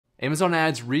Amazon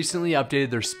Ads recently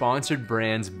updated their sponsored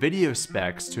brands video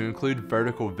specs to include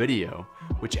vertical video,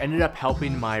 which ended up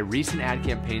helping my recent ad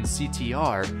campaign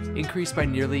CTR increase by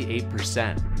nearly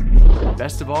 8%.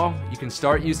 Best of all, you can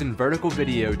start using vertical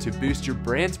video to boost your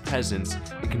brand's presence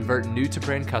and convert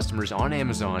new-to-brand customers on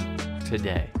Amazon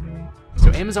today.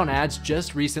 So Amazon Ads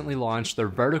just recently launched their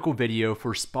vertical video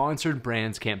for sponsored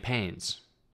brands campaigns.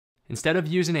 Instead of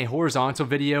using a horizontal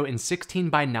video in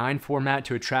 16:9 format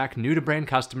to attract new-to-brand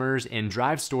customers and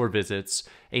drive store visits,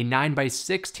 a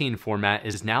 9:16 format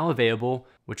is now available,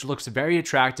 which looks very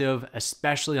attractive,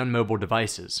 especially on mobile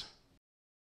devices.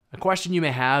 A question you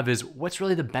may have is, what's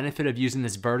really the benefit of using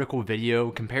this vertical video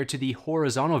compared to the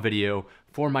horizontal video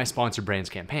for my sponsored brands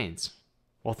campaigns?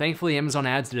 Well, thankfully, Amazon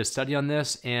Ads did a study on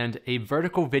this, and a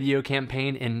vertical video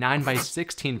campaign in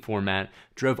 9:16 format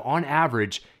drove on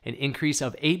average an increase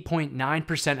of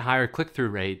 8.9% higher click-through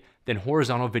rate than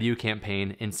horizontal video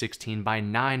campaign in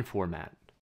 16:9 format.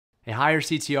 A higher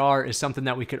CTR is something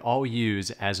that we could all use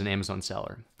as an Amazon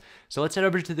seller. So let's head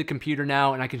over to the computer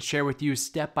now, and I can share with you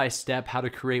step by step how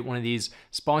to create one of these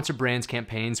sponsored brands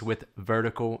campaigns with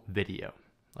vertical video.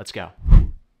 Let's go.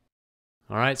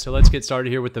 All right, so let's get started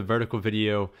here with the vertical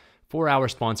video for our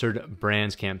sponsored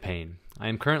brands campaign. I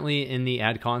am currently in the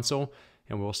ad console,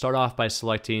 and we'll start off by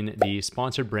selecting the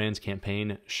sponsored brands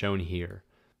campaign shown here.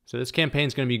 So this campaign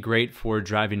is going to be great for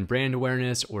driving brand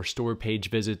awareness or store page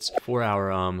visits for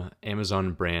our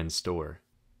Amazon brand store.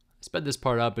 I sped this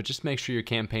part up, but just make sure your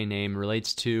campaign name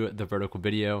relates to the vertical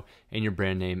video and your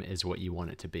brand name is what you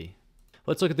want it to be.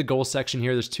 Let's look at the goals section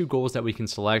here. There's two goals that we can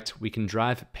select. We can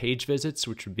drive page visits,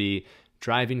 which would be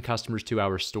driving customers to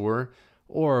our store,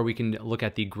 or we can look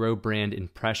at the grow brand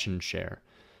impression share.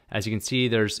 As you can see,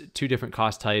 there's two different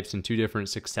cost types and two different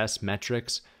success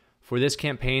metrics. For this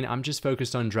campaign, I'm just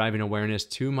focused on driving awareness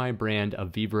to my brand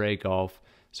of Vivere Golf,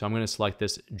 so I'm going to select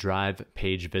this drive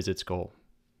page visits goal.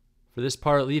 For this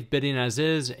part, leave bidding as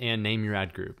is and name your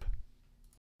ad group.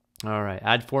 All right,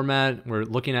 ad format, we're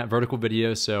looking at vertical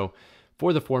video, so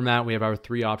for the format, we have our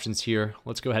three options here.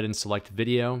 Let's go ahead and select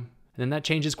video. And then that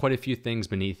changes quite a few things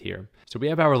beneath here. So we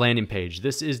have our landing page.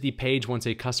 This is the page once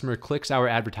a customer clicks our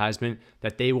advertisement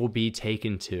that they will be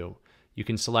taken to. You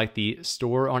can select the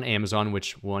store on Amazon,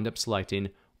 which we'll end up selecting,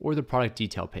 or the product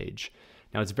detail page.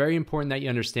 Now it's very important that you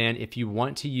understand if you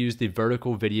want to use the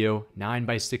vertical video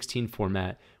 9:16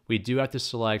 format, we do have to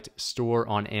select store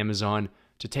on Amazon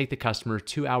to take the customer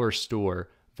to our store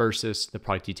versus the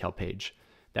product detail page.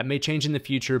 That may change in the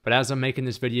future, but as I'm making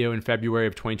this video in February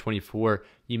of 2024,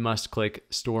 you must click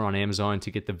store on Amazon to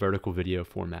get the vertical video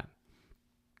format.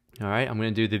 All right, I'm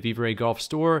going to do the Vivere Golf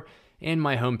store and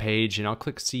my home page, and I'll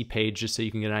click see page just so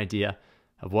you can get an idea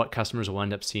of what customers will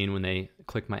end up seeing when they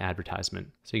click my advertisement.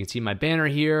 So you can see my banner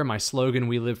here, my slogan,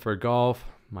 "We live for golf,"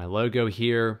 my logo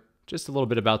here, just a little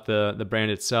bit about the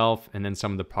brand itself, and then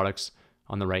some of the products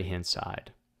on the right-hand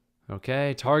side.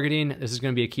 Okay, targeting. This is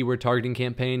going to be a keyword targeting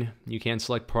campaign. You can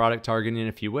select product targeting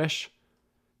if you wish.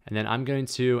 And then I'm going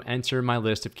to enter my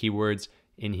list of keywords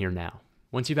in here now.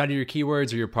 Once you've added your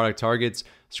keywords or your product targets,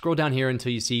 scroll down here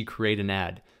until you see create an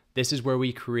ad. This is where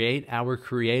we create our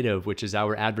creative, which is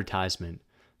our advertisement.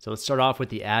 So let's start off with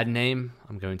the ad name.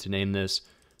 I'm going to name this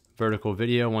vertical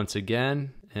video once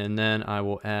again. And then I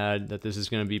will add that this is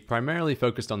going to be primarily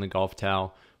focused on the golf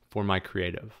towel for my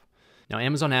creative. Now,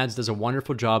 Amazon Ads does a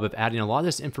wonderful job of adding a lot of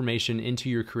this information into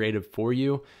your creative for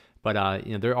you, but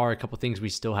there are a couple things we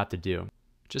still have to do.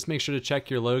 Just make sure to check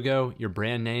your logo, your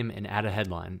brand name, and add a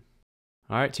headline.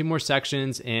 All right, two more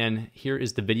sections, and here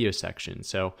is the video section.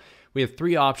 So we have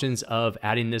three options of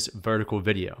adding this vertical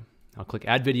video. I'll click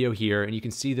add video here, and you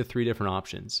can see the three different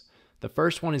options. The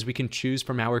first one is we can choose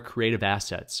from our creative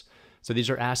assets. So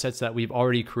these are assets that we've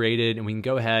already created, and we can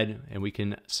go ahead and we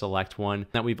can select one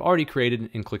that we've already created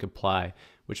and click apply,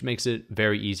 which makes it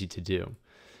very easy to do.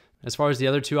 As far as the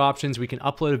other two options, we can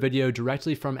upload a video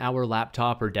directly from our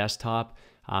laptop or desktop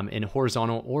in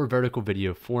horizontal or vertical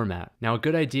video format. Now, a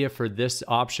good idea for this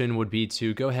option would be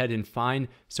to go ahead and find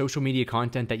social media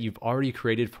content that you've already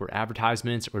created for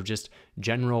advertisements or just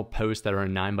general posts that are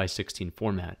in 9:16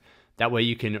 format. That way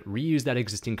you can reuse that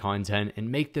existing content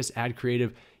and make this ad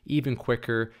creative even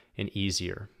quicker and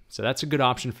easier. So that's a good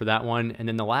option for that one. And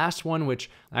then the last one, which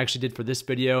I actually did for this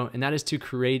video, and that is to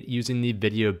create using the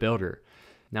video builder.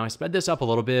 Now I sped this up a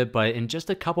little bit, but in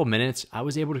just a couple minutes, I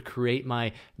was able to create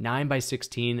my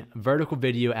 9:16 vertical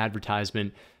video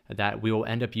advertisement that we will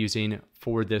end up using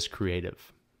for this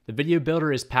creative. The video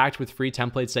builder is packed with free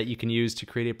templates that you can use to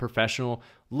create a professional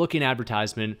looking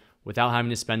advertisement without having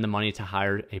to spend the money to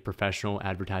hire a professional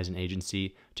advertising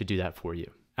agency to do that for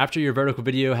you. After your vertical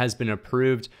video has been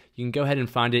approved, you can go ahead and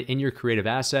find it in your creative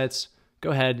assets.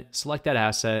 Go ahead, select that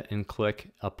asset and click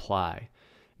apply.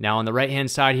 Now on the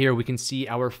right-hand side here, we can see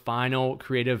our final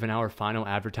creative and our final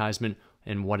advertisement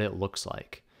and what it looks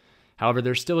like. However,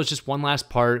 there still is just one last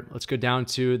part. Let's go down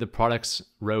to the products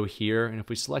row here. And if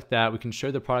we select that, we can show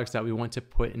the products that we want to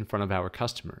put in front of our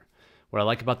customer. What I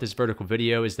like about this vertical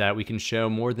video is that we can show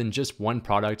more than just one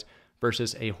product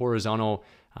versus a horizontal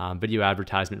video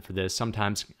advertisement for this.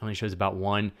 Sometimes it only shows about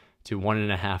 1 to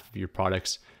 1.5 of your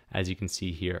products, as you can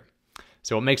see here.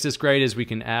 So what makes this great is we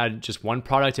can add just one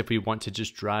product if we want to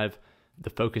just drive the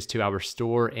focus to our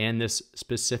store and this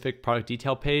specific product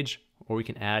detail page, or we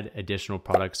can add additional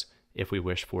products if we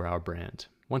wish for our brand.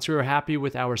 Once we are happy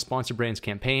with our Sponsored Brands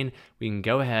campaign, we can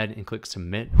go ahead and click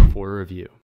Submit for review.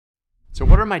 So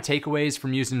what are my takeaways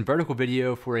from using vertical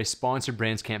video for a Sponsored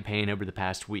Brands campaign over the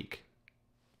past week?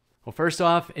 Well, first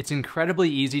off, it's incredibly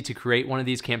easy to create one of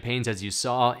these campaigns, as you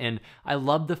saw, and I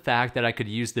love the fact that I could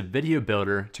use the video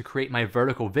builder to create my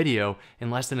vertical video in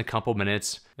less than a couple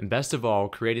minutes. And best of all,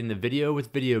 creating the video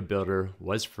with Video Builder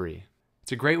was free.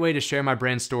 It's a great way to share my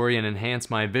brand story and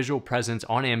enhance my visual presence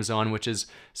on Amazon, which is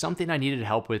something I needed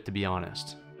help with, to be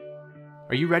honest.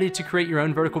 Are you ready to create your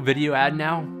own vertical video ad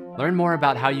now? Learn more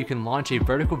about how you can launch a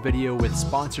vertical video with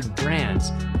Sponsored Brands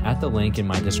at the link in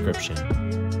my description.